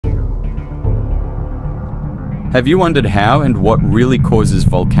Have you wondered how and what really causes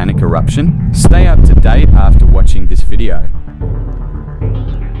volcanic eruption? Stay up to date after watching this video.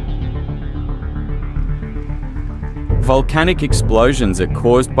 Volcanic explosions are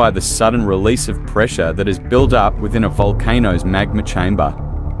caused by the sudden release of pressure that is built up within a volcano's magma chamber.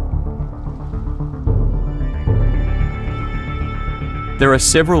 There are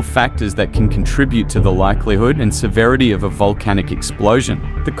several factors that can contribute to the likelihood and severity of a volcanic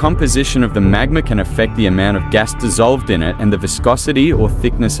explosion. The composition of the magma can affect the amount of gas dissolved in it and the viscosity or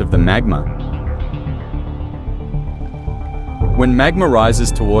thickness of the magma. When magma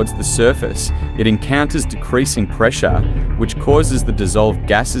rises towards the surface, it encounters decreasing pressure, which causes the dissolved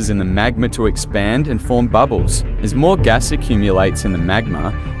gases in the magma to expand and form bubbles. As more gas accumulates in the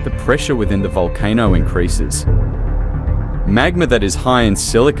magma, the pressure within the volcano increases. Magma that is high in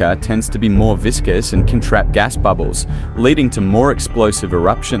silica tends to be more viscous and can trap gas bubbles, leading to more explosive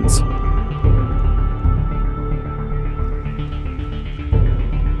eruptions.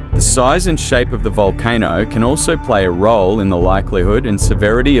 The size and shape of the volcano can also play a role in the likelihood and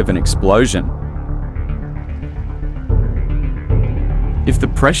severity of an explosion. If the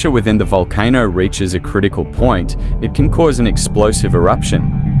pressure within the volcano reaches a critical point, it can cause an explosive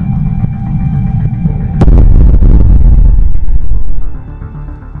eruption.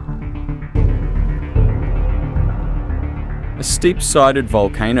 A steep-sided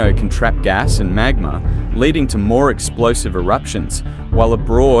volcano can trap gas and magma, leading to more explosive eruptions, while a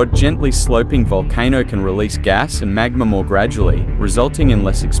broad, gently sloping volcano can release gas and magma more gradually, resulting in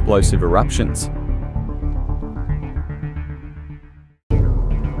less explosive eruptions.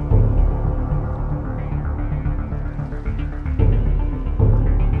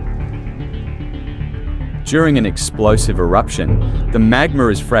 During an explosive eruption, the magma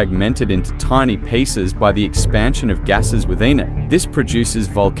is fragmented into tiny pieces by the expansion of gases within it. This produces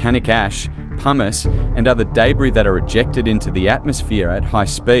volcanic ash, pumice, and other debris that are ejected into the atmosphere at high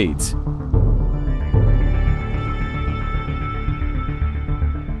speeds.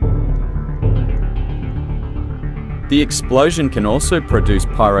 The explosion can also produce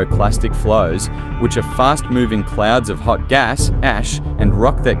pyroclastic flows, which are fast-moving clouds of hot gas, ash, and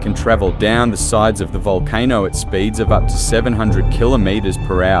rock that can travel down the sides of the volcano at speeds of up to 700 kilometers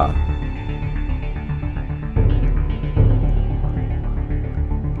per hour.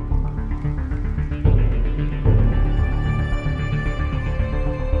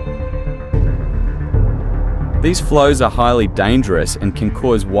 These flows are highly dangerous and can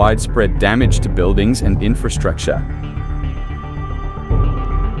cause widespread damage to buildings and infrastructure.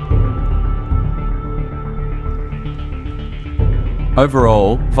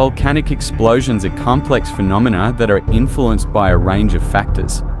 Overall, volcanic explosions are complex phenomena that are influenced by a range of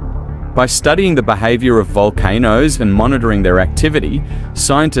factors. By studying the behavior of volcanoes and monitoring their activity,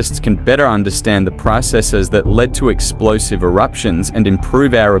 scientists can better understand the processes that led to explosive eruptions and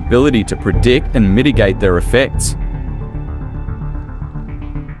improve our ability to predict and mitigate their effects.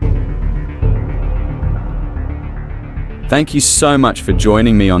 Thank you so much for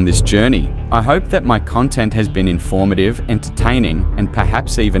joining me on this journey. I hope that my content has been informative, entertaining, and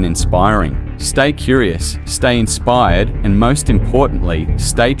perhaps even inspiring. Stay curious, stay inspired, and most importantly,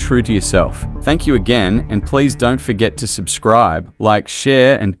 stay true to yourself. Thank you again, and please don't forget to subscribe, like,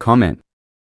 share, and comment.